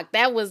Tupac.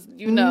 That was,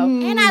 and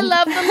I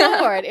loved the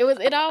Lord.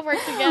 It all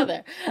worked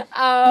together.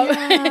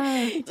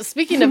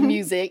 Speaking of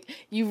music,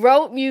 you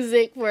wrote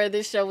music for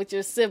this show with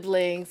your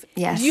siblings.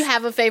 Yes. Do you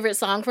have a favorite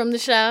song from the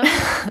show?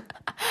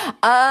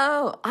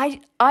 I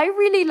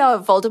really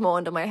love Voldemort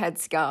Under My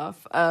Headscarf.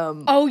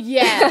 Oh,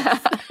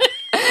 yes.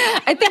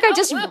 I think I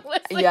just,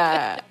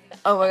 yeah.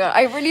 Oh my God,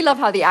 I really love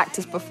how the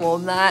actors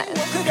perform that. What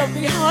could I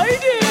be hiding?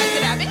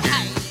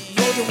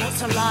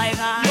 Voldemort's alive.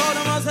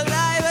 Voldemort's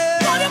alive.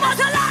 Voldemort's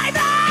alive.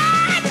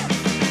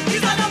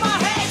 He's under my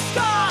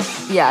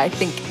headscarf. Yeah, I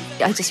think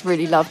I just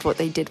really loved what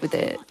they did with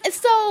it.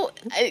 So,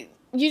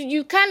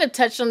 you kind of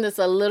touched on this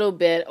a little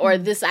bit, or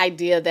this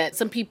idea that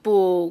some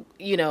people,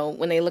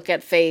 when they look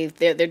at faith,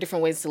 there are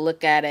different ways to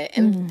look at it.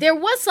 And there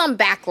was some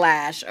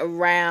backlash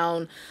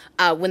around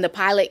when the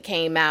pilot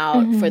came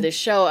out for the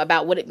show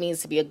about what it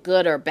means to be a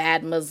good or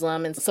bad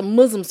Muslim. And some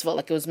Muslims felt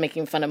like it was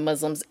making fun of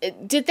Muslims.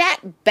 Did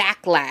that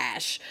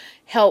backlash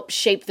help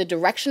shape the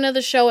direction of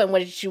the show and what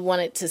did you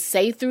want it to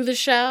say through the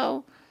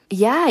show?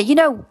 Yeah,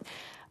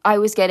 I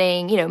was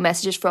getting,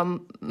 messages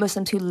from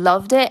Muslims who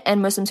loved it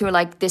and Muslims who were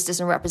like, this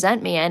doesn't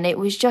represent me. And it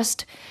was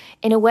just,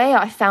 in a way,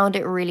 I found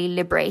it really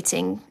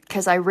liberating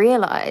because I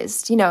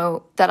realized,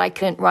 that I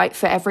couldn't write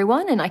for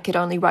everyone and I could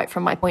only write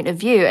from my point of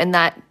view. And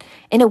that,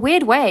 in a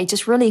weird way,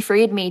 just really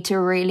freed me to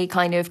really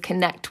kind of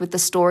connect with the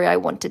story I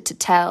wanted to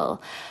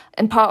tell.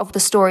 And part of the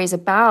story is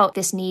about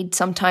this need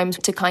sometimes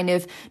to kind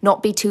of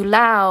not be too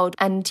loud.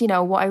 And,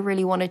 what I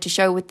really wanted to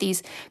show with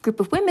these group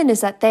of women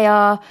is that they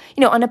are,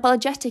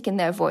 unapologetic in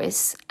their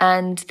voice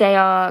and they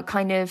are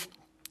kind of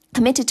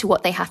committed to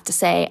what they have to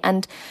say.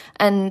 And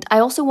I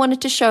also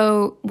wanted to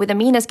show with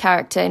Amina's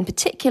character in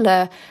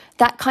particular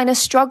that kind of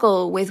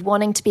struggle with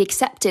wanting to be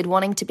accepted,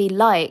 wanting to be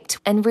liked,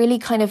 and really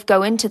kind of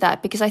go into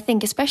that because I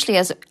think especially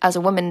as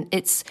a woman,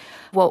 it's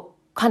what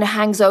kind of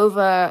hangs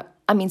over.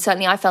 I mean,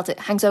 certainly I felt it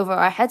hangs over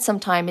our heads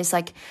sometimes, is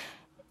like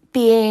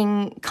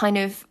being kind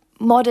of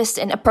modest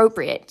and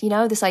appropriate,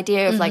 this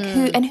idea of like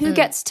who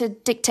gets to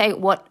dictate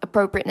what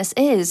appropriateness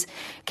is?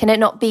 Can it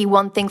not be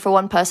one thing for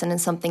one person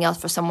and something else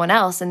for someone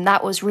else? And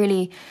that was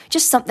really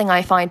just something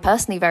I find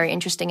personally very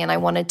interesting and I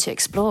wanted to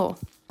explore.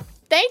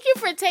 Thank you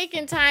for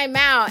taking time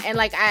out. And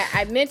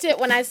I meant it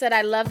when I said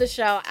I love the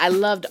show. I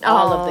loved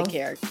all of the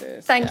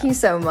characters. Thank you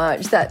so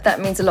much. That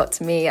means a lot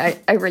to me. I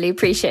really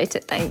appreciate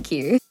it. Thank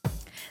you.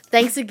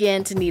 Thanks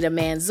again to Nita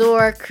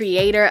Manzoor,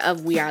 creator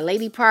of We Are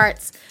Lady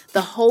Parts. The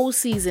whole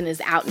season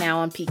is out now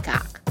on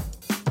Peacock.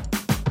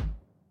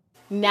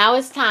 Now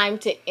it's time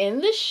to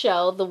end the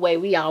show the way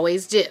we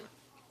always do.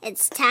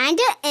 It's time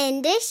to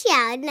end the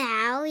show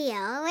now we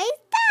always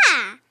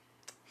do.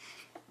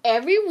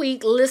 Every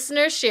week,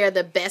 listeners share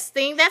the best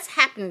thing that's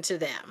happened to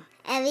them.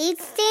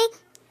 Everything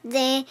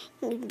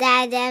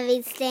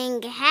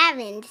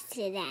happened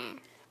to them.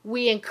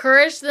 We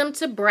encourage them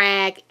to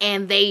brag,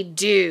 and they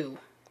do.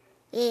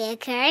 We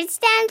encourage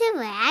them to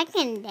brag,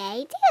 and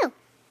they do.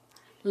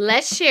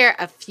 Let's share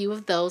a few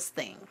of those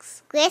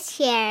things.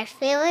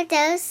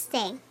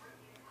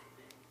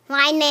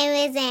 My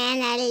name is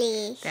Anna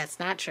Lee. That's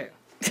not true.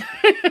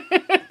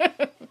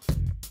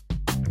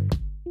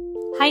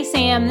 Hi,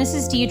 Sam. This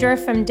is Deidre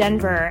from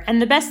Denver.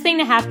 And the best thing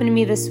to happen to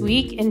me this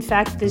week, in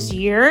fact, this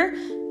year,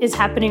 is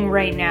happening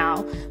right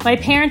now. My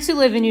parents who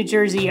live in New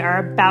Jersey are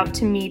about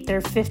to meet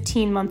their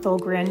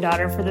 15-month-old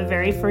granddaughter for the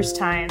very first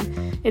time.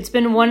 It's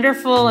been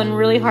wonderful and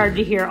really hard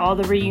to hear all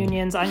the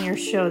reunions on your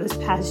show this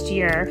past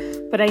year,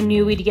 but I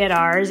knew we'd get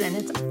ours, and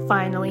it's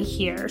finally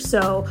here.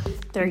 So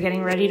they're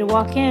getting ready to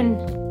walk in.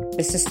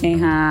 This is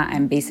Sneha.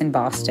 I'm based in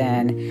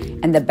Boston.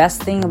 And the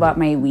best thing about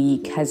my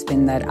week has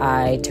been that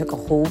I took a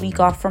whole week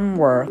off from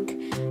work.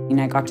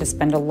 And I got to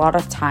spend a lot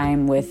of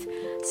time with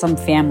some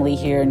family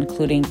here,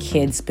 including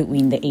kids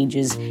between the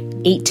ages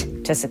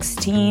 8 to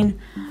 16.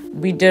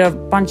 We did a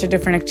bunch of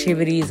different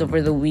activities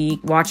over the week,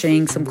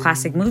 watching some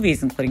classic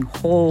movies, including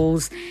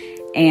Holes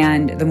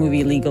and the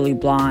movie Legally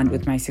Blonde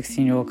with my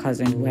 16-year-old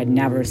cousin who had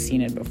never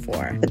seen it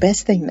before. The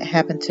best thing that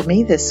happened to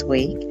me this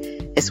week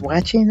is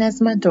watching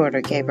as my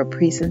daughter gave a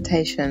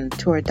presentation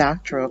to her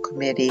doctoral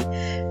committee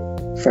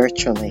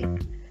virtually.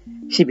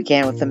 She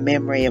began with a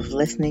memory of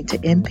listening to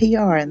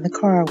NPR in the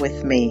car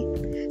with me.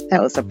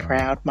 That was a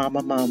proud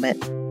mama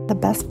moment. The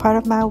best part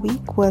of my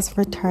week was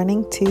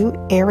returning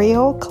to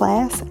aerial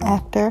class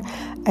after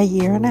a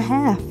year and a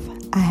half.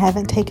 I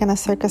haven't taken a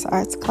circus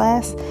arts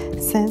class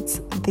since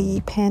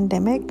the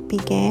pandemic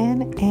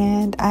began,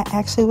 and I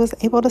actually was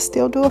able to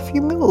still do a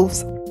few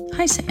moves.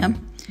 Hi,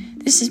 Sam.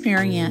 This is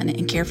Marianne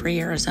in Carefree,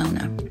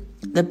 Arizona.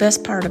 The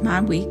best part of my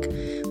week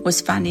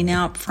was finding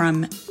out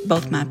from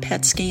both my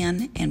PET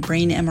scan and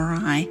brain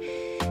MRI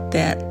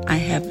that I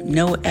have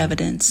no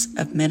evidence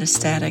of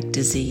metastatic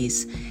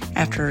disease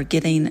after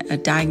getting a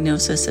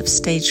diagnosis of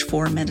stage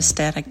 4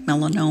 metastatic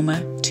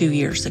melanoma 2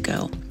 years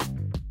ago.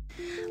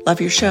 Love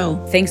your show.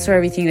 Thanks for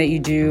everything that you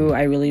do.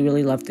 I really,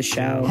 really love the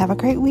show. Have a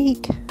great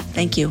week.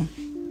 Thank you.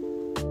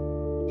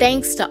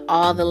 Thanks to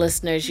all the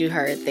listeners you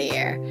heard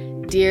there.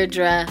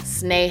 Deirdre,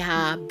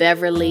 Sneha,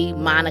 Beverly,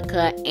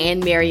 Monica,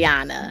 and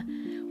Mariana.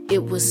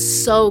 It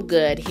was so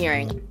good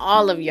hearing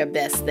all of your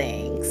best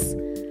things.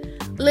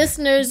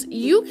 Listeners,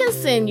 you can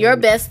send your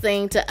best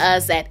thing to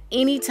us at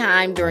any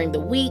time during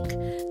the week.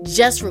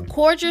 Just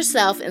record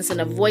yourself and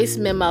send a voice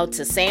memo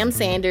to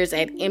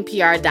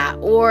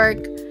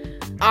samsanders@npr.org.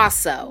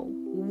 Also,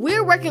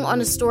 we're working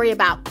on a story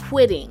about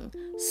quitting.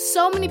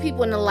 So many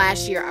people in the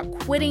last year are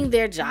quitting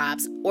their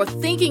jobs or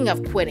thinking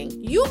of quitting.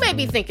 You may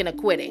be thinking of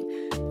quitting.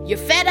 You're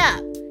fed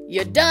up.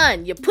 You're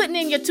done. You're putting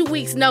in your 2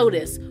 weeks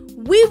notice.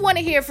 We want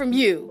to hear from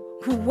you.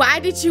 Why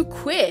did you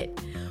quit?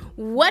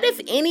 What, if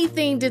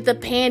anything, did the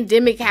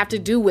pandemic have to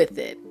do with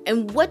it?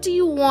 And what do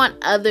you want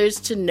others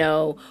to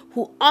know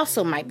who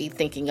also might be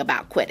thinking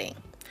about quitting?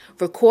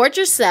 Record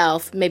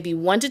yourself, maybe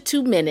 1 to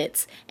 2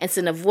 minutes, and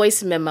send a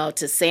voice memo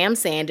to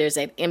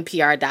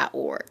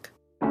samsanders@npr.org.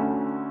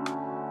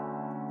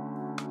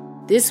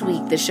 This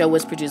week, the show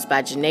was produced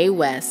by Janae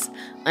West,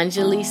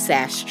 Anjali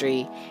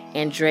Sastry,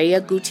 Andrea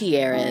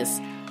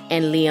Gutierrez,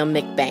 and Liam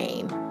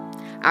McBain.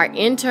 Our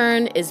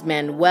intern is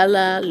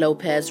Manuela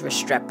Lopez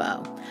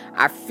Restrepo.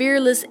 Our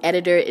fearless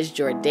editor is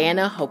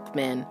Jordana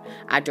Hochman.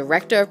 Our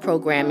director of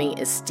programming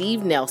is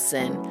Steve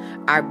Nelson.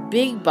 Our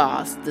big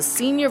boss, the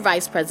senior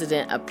vice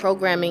president of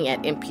programming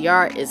at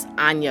NPR, is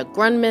Anya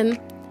Grunman.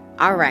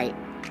 All right,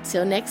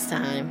 till next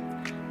time,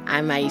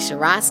 I'm Aisha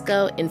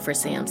Roscoe in for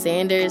Sam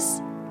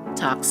Sanders.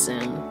 Talk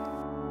soon.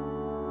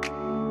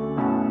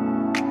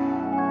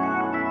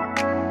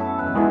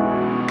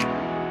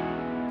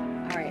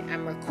 All right,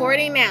 I'm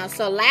recording now.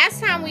 So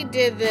last time we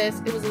did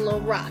this, it was a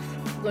little rough.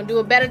 We're going to do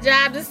a better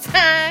job this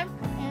time.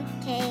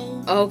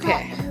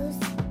 Okay.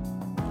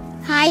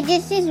 Hi,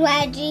 this is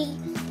Reggie.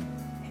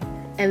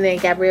 And then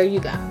Gabrielle, you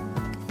go.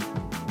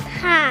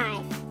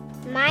 Hi,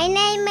 my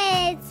name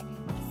is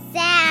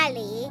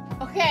Sally.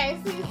 Okay.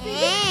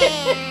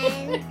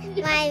 And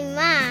my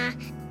mom.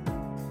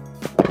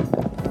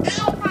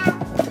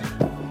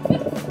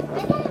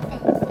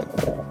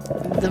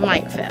 The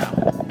mic fell.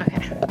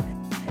 Okay.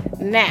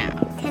 Now.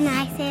 Can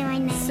I say my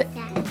name is Sally?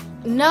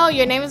 No,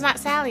 your name is not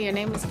Sally. Your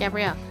name is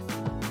Gabrielle.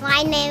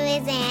 My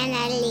name is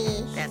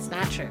Annalie. That's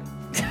not true.